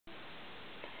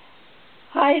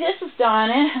Hi, this is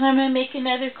Donna, and I'm going to make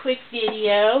another quick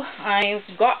video. I've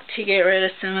got to get rid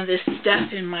of some of this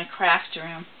stuff in my craft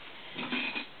room.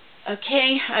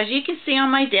 Okay, as you can see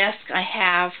on my desk, I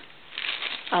have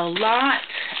a lot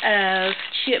of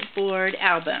chipboard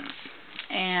albums.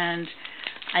 And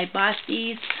I bought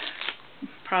these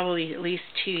probably at least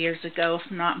 2 years ago, if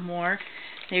not more.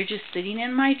 They're just sitting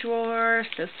in my drawer,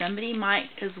 so somebody might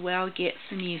as well get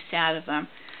some use out of them.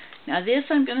 Now this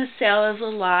I'm going to sell as a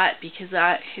lot because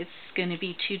it's going to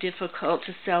be too difficult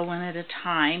to sell one at a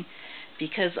time,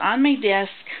 because on my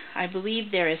desk I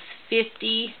believe there is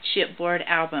 50 chipboard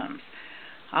albums,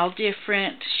 all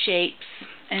different shapes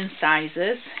and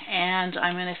sizes, and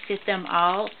I'm going to fit them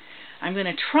all. I'm going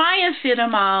to try and fit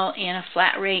them all in a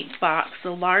flat rate box, a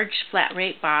large flat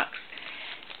rate box,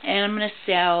 and I'm going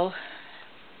to sell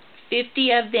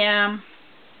 50 of them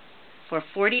for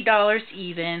 $40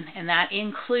 even, and that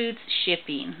includes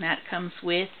shipping. That comes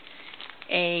with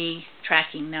a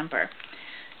tracking number.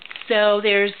 So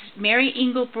there's Mary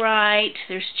Englebright,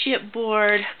 there's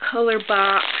chipboard, color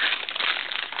box,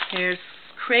 there's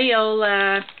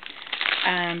Crayola,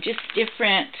 just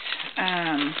different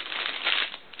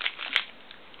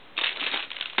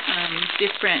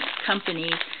different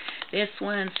companies. This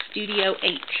one's Studio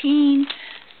 18.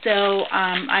 So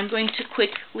I'm going to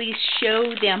quickly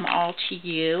show them all to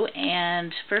you,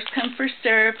 and first come first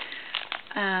serve.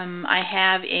 I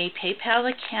have a PayPal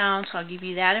account. I'll give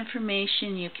you that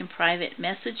information. You can private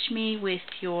message me with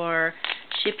your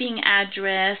shipping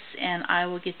address, and I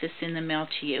will get this in the mail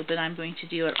to you. But I'm going to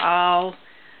do it all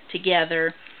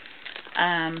together.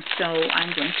 So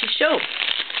I'm going to show.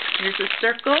 Here's a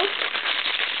circle,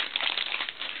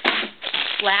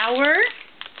 flower,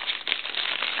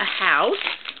 a house,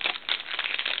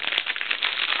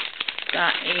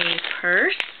 got a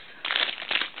purse,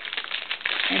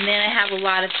 and then I have a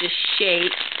lot of just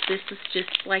shapes. This is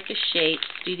just like a shape,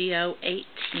 Studio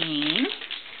 18.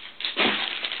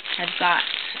 I've got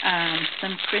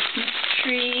some Christmas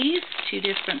trees, 2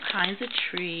 different kinds of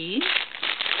trees.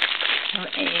 So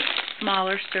a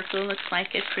smaller circle looks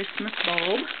like a Christmas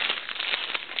bulb.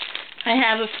 I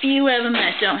have a few of them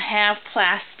that don't have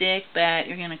plastic, but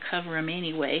you're going to cover them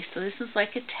anyway. So this is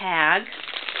like a tag.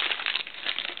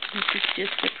 This is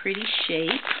just a pretty shape.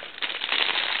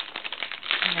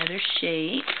 Another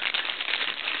shape.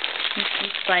 This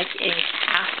looks like a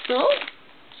castle.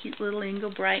 Cute little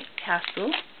Englebright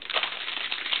castle.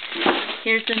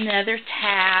 Here's another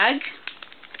tag.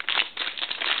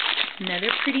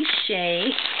 Another pretty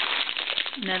shape.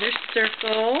 Another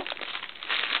circle.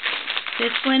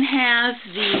 This one has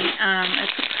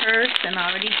it's a purse and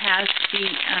already has the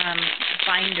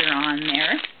binder on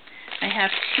there. I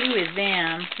have 2 of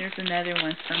them. There's another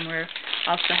one somewhere,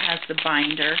 also has the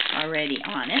binder already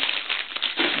on it.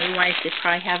 Otherwise they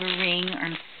probably have a ring, or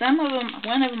some of them,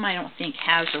 one of them I don't think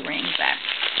has a ring,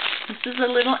 but this is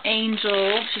a little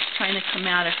angel. She's trying to come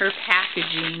out of her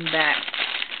packaging, but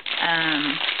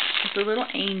it's a little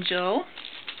angel.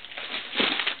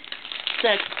 It's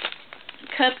a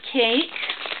cupcake,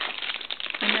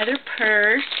 another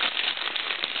purse.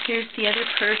 Here's the other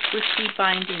purse with the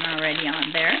binding already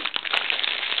on there.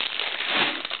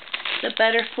 The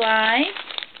butterfly,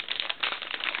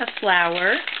 a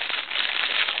flower,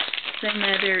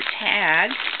 another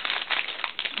tag,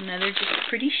 another just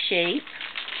pretty shape.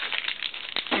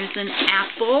 There's an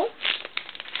apple,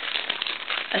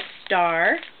 a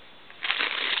star,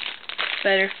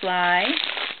 butterfly,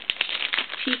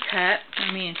 teapot,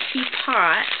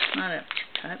 not a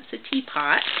teacup, it's a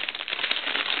teapot,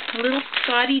 a little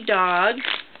Scotty dog,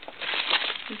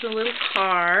 there's a little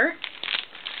car,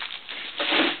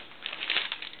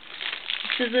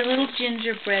 this is a little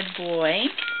gingerbread boy,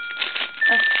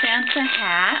 a Santa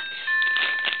hat,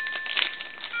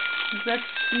 there's a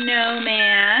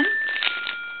snowman,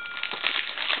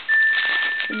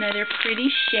 another pretty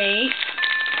shape,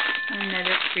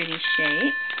 another pretty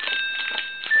shape.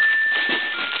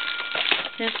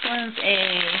 This one's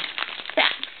a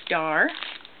sack star.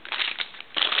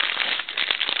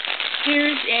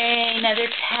 Here's another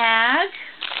tag.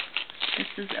 This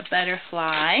is a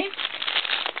butterfly.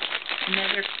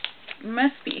 Another,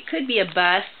 it could be a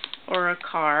bus or a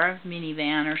car, a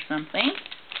minivan or something.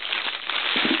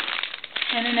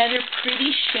 And another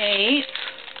pretty shape,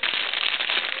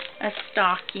 a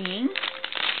stocking.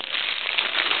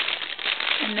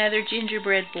 Another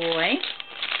gingerbread boy.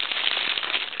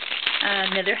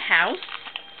 Another house.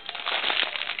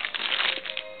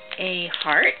 A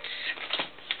heart.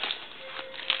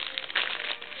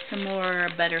 Some more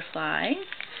butterflies.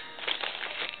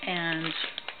 And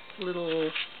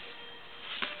little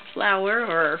flower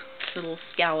or little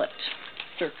scalloped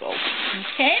circles.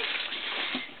 Okay?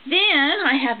 Then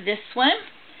I have this one.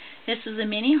 This is a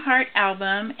mini heart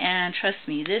album, and trust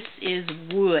me, this is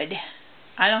wood.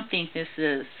 I don't think this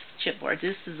is chipboard.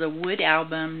 This is a wood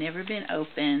album, never been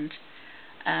opened.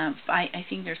 I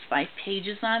think there's 5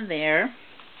 pages on there.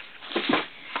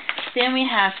 Then we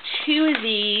have 2 of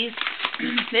these.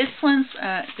 This one's,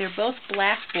 they're both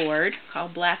Blackboard,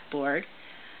 called Blackboard.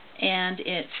 And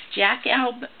it's Jack's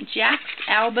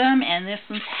album, and this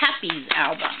one's Happy's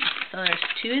album. So there's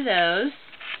 2 of those.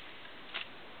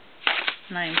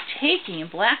 And I'm taking a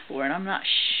Blackboard. I'm not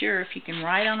sure if you can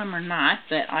write on them or not,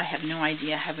 but I have no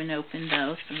idea. I haven't opened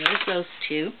those. So there's those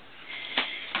 2.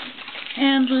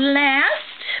 And last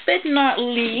but not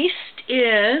least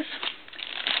is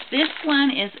this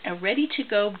one is a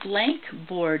ready-to-go blank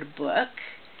board book.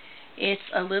 It's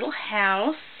a little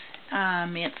house.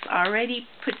 It's already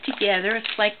put together.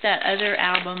 It's like that other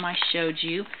album I showed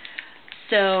you.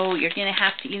 So you're going to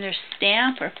have to either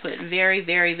stamp or put very,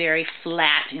 very, very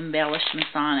flat embellishments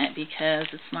on it, because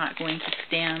it's not going to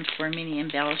stand for many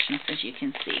embellishments, as you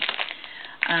can see.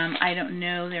 I don't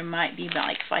know, there might be about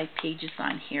like 5 pages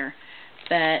on here,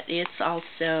 but it's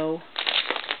also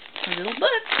a little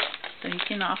book, so you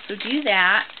can also do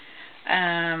that.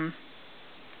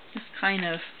 Just kind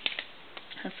of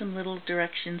has some little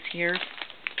directions here,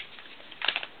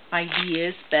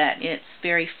 ideas, but it's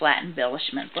very flat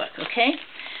embellishment book. Okay,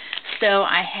 so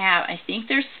I think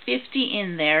there's 50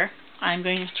 in there. I'm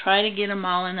going to try to get them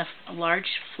all in a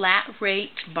large flat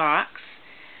rate box,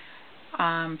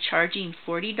 charging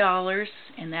 $40,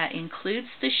 and that includes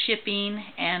the shipping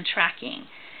and tracking.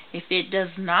 If it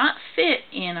does not fit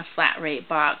in a flat rate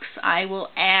box, I will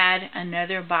add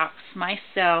another box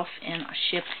myself and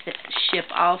ship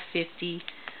all 50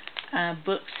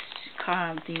 books,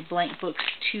 the blank books,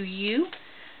 to you.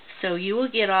 So you will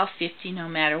get all 50 no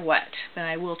matter what, but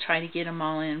I will try to get them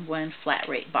all in one flat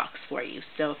rate box for you.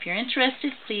 So if you're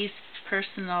interested, please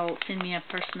send me a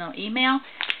personal email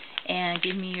and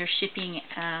give me your shipping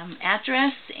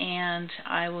address, and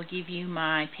I will give you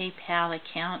my PayPal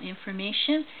account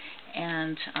information,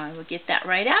 and I will get that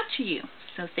right out to you.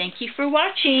 So thank you for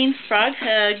watching. Frog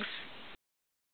hugs.